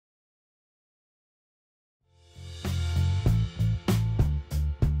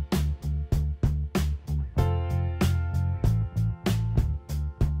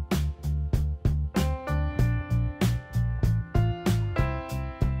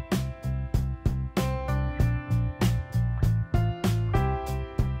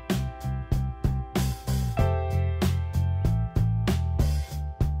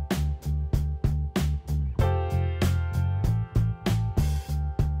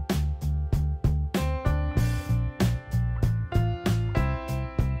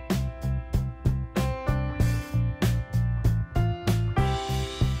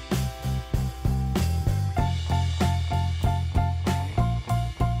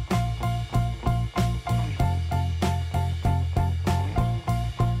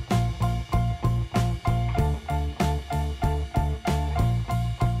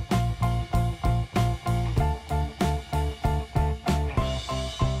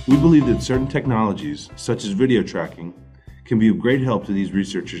We believe that certain technologies, such as video tracking, can be of great help to these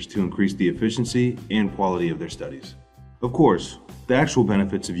researchers to increase the efficiency and quality of their studies. Of course, the actual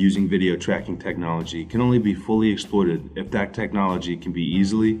benefits of using video tracking technology can only be fully exploited if that technology can be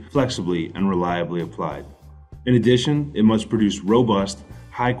easily, flexibly, and reliably applied. In addition, it must produce robust,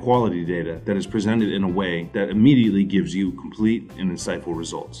 high-quality data that is presented in a way that immediately gives you complete and insightful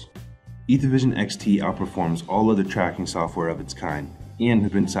results. ETHOVISION XT outperforms all other tracking software of its kind and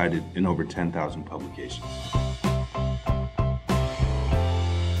has been cited in over 10,000 publications.